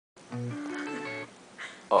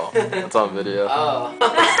Oh, it's on video.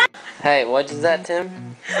 Oh. Hey, what is that, Tim?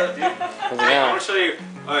 What's up, dude? How's it Hey, I going? want to show you.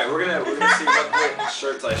 All right, we're gonna see what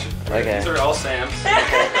shirts I should. Okay. These are all Sam's.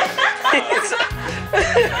 Okay.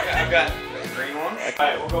 I've got a green one. All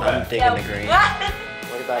right, we'll go I'm back. digging the green.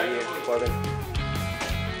 What about you, Corbin?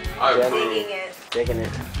 I'm Digging it. Digging it.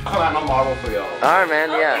 I'm a model for y'all. All right, man.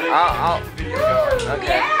 Yeah. I'll. Okay.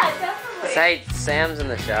 Yeah, definitely. Say Sam's in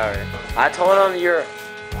the shower. I told him you're.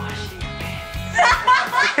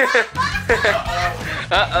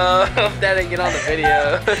 Uh-oh. Hope that didn't get on the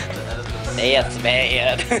video. That's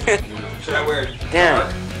bad. Should I wear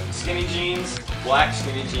dark skinny jeans, black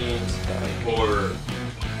skinny jeans, or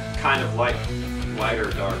kind of lighter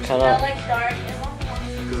dark? Come I on. like dark.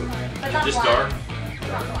 But not Just black. dark?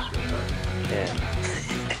 Not black.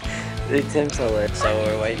 Yeah. Dude, Tim's so lit. So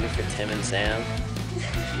we're waiting for Tim and Sam.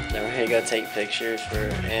 Then we're gonna go take pictures for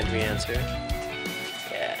Andrew answer.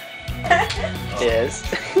 Yeah. Yes.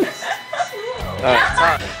 Alright,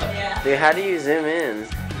 talk. Yeah. Dude, how do you zoom in?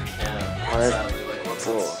 Yeah. Oh, that's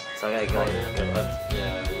cool. So I gotta go.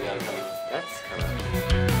 Yeah, we gotta come.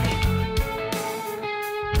 That's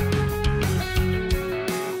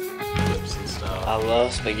Lips and stuff. I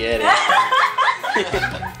love spaghetti.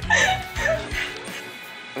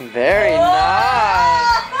 Very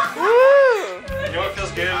nice. Woo! You know what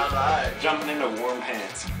feels good? Jumping into warm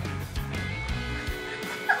pants.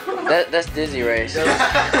 That's Dizzy Race.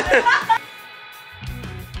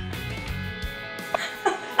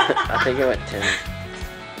 I think it went 10.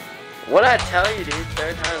 What'd I tell you, dude?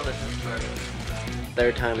 Third time.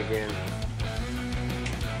 Third time again.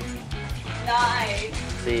 Nice.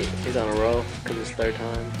 See, she's on a roll because it's third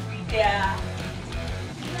time. Yeah.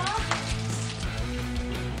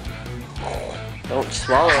 Don't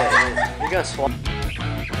swallow it. You're gonna swallow.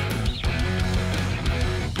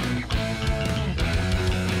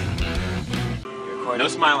 No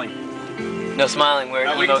smiling. No smiling. We're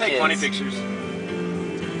we emo can take kids. funny pictures.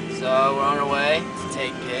 So we're on our way to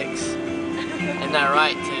take pics. Isn't that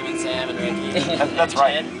right, Tim and Sam and Ricky? That's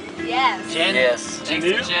right. Yes. Jen? Yes. Thanks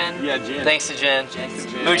to Jen. Yeah, Jen. Thanks to Jen. Thanks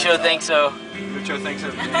to Jen. Mucho thanks so. Mucho thanks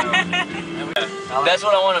for That's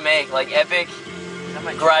what I want to make, like epic,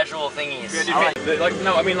 gradual thingies.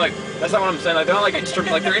 No, I mean that's not what I'm saying. Like they're not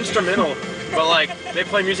like they're instrumental, but like they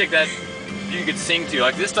play music that you could sing to.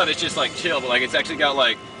 Like this stuff is just like chill, but like it's actually got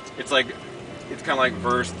like it's kind of like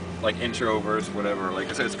verse, like intro, verse, whatever. Like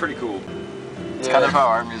it's pretty cool. It's kind of how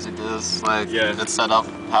our music is. Like, Yeah. it's set up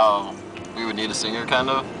how we would need a singer, kind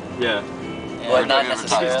of. Yeah. But not It's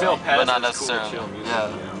necessarily. It's still But not passive, cool, necessarily. chill music.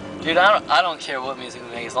 Yeah. Dude, I don't care what music we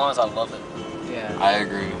make as long as I love it. Yeah. I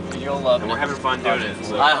agree. You'll love it. And we're having fun doing it.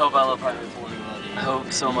 So. I hope I love Project 40. I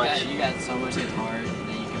hope so much. You got so much heart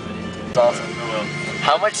that you can put into it. It's awesome. Well,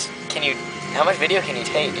 How much video can you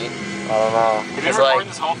take, dude? I don't know. have you It's recorded like,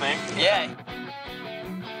 this whole thing? yeah.